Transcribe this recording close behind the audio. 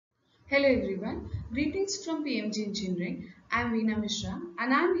Hello everyone, greetings from PMG Engineering. I am Veena Mishra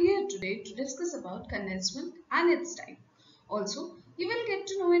and I am here today to discuss about condensed milk and its type. Also, you will get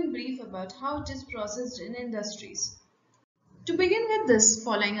to know in brief about how it is processed in industries. To begin with this,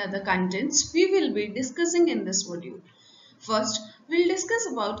 following other contents, we will be discussing in this module. First, we will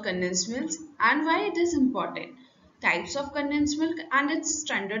discuss about condensed milk and why it is important, types of condensed milk and its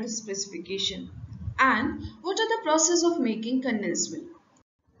standard specification, and what are the process of making condensed milk.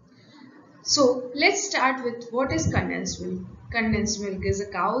 So let's start with what is condensed milk. Condensed milk is a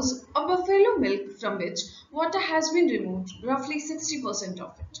cow's or buffalo milk from which water has been removed, roughly 60%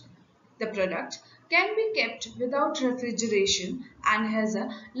 of it. The product can be kept without refrigeration and has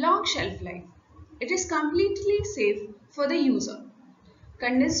a long shelf life. It is completely safe for the user.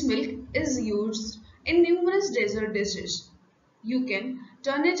 Condensed milk is used in numerous dessert dishes. You can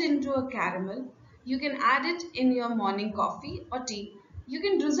turn it into a caramel. You can add it in your morning coffee or tea. You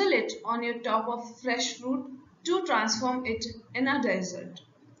can drizzle it on your top of fresh fruit to transform it in a dessert.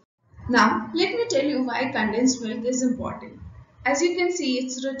 Now, let me tell you why condensed milk is important. As you can see,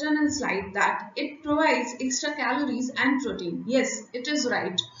 it's written in slide that it provides extra calories and protein. Yes, it is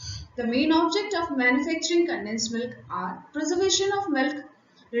right. The main object of manufacturing condensed milk are preservation of milk,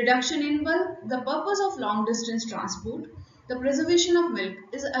 reduction in bulk, the purpose of long distance transport. The preservation of milk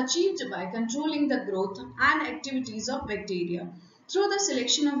is achieved by controlling the growth and activities of bacteria through the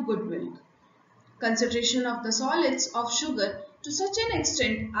selection of good milk. Concentration of the solids of sugar to such an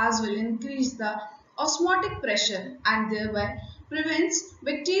extent as will increase the osmotic pressure and thereby prevents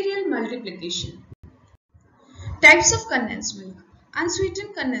bacterial multiplication. Types of condensed milk.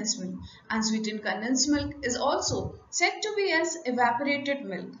 Unsweetened condensed milk. Unsweetened condensed milk is also said to be as evaporated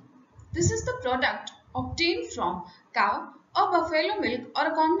milk. This is the product obtained from cow or buffalo milk or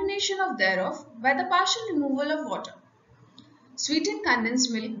a combination of thereof by the partial removal of water. Sweetened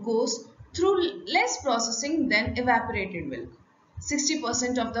condensed milk goes through less processing than evaporated milk.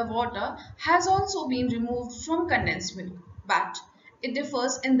 60% of the water has also been removed from condensed milk, but it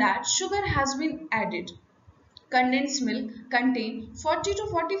differs in that sugar has been added. Condensed milk contain 40 to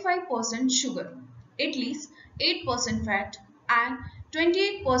 45% sugar, at least 8% fat and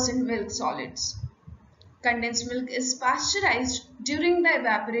 28% milk solids. Condensed milk is pasteurized during the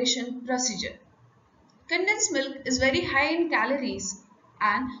evaporation procedure. Condensed milk is very high in calories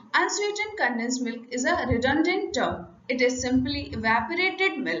and unsweetened condensed milk is a redundant term. It is simply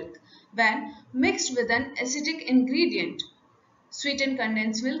evaporated milk when mixed with an acidic ingredient. Sweetened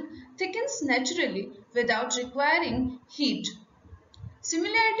condensed milk thickens naturally without requiring heat.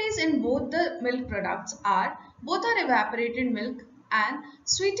 Similarities in both the milk products are both are evaporated milk and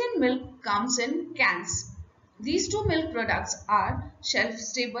sweetened milk comes in cans. These two milk products are shelf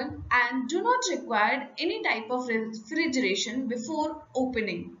stable and do not require any type of refrigeration before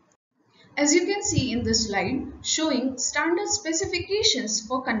opening. As you can see in this slide showing standard specifications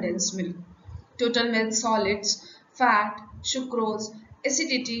for condensed milk. Total milk solids, fat, sucrose,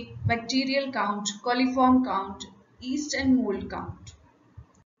 acidity, bacterial count, coliform count, yeast and mold count.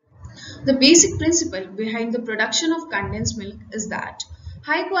 The basic principle behind the production of condensed milk is that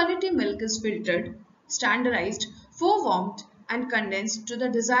high quality milk is filtered, standardized, forewarmed and condensed to the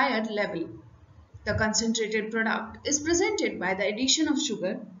desired level. The concentrated product is presented by the addition of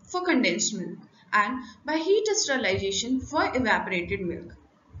sugar for condensed milk and by heat sterilization for evaporated milk.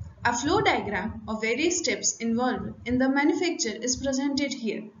 A flow diagram of various steps involved in the manufacture is presented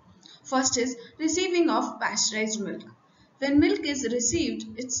here. First is receiving of pasteurized milk. When milk is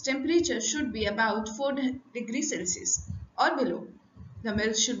received, its temperature should be about 4 degrees Celsius or below. The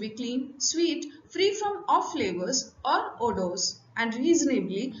milk should be clean, sweet, free from off flavors or odors, and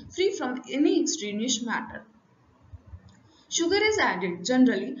reasonably free from any extraneous matter. Sugar is added.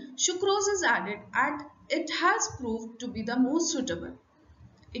 Generally, sucrose is added and it has proved to be the most suitable.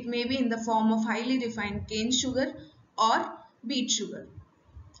 It may be in the form of highly refined cane sugar or beet sugar.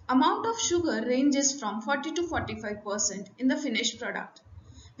 Amount of sugar ranges from 40 to 45% in the finished product,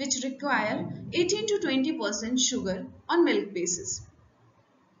 which require 18 to 20% sugar on milk basis.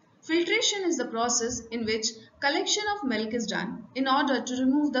 Filtration is the process in which collection of milk is done in order to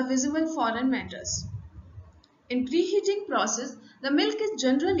remove the visible foreign matters. In preheating process, the milk is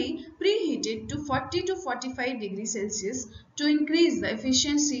generally preheated to 40 to 45 degrees Celsius to increase the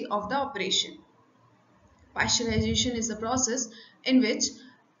efficiency of the operation. Pasteurization is the process in which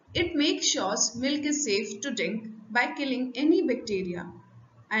it makes sure milk is safe to drink by killing any bacteria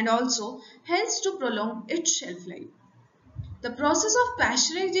and also helps to prolong its shelf life. The process of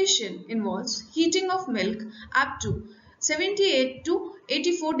pasteurization involves heating of milk up to 78 to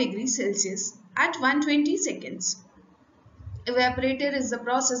 84 degrees Celsius at 120 seconds. Evaporator is the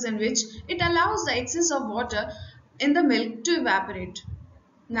process in which it allows the excess of water in the milk to evaporate.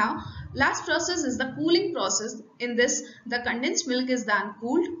 Now, last process is the cooling process. In this, the condensed milk is then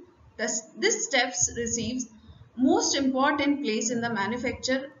cooled. This step receives most important place in the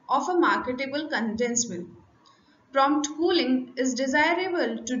manufacture of a marketable condensed milk. Prompt cooling is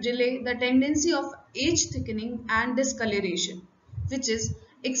desirable to delay the tendency of age thickening and discoloration, which is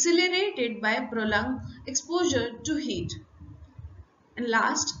accelerated by prolonged exposure to heat. And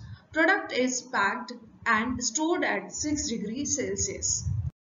last, product is packed and stored at 6 degrees Celsius.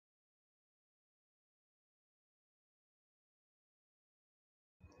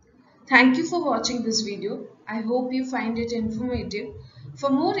 Thank you for watching this video. I hope you find it informative. For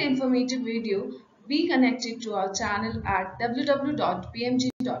more informative video, be connected to our channel at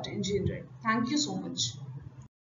www.pmg.engineering. Thank you so much.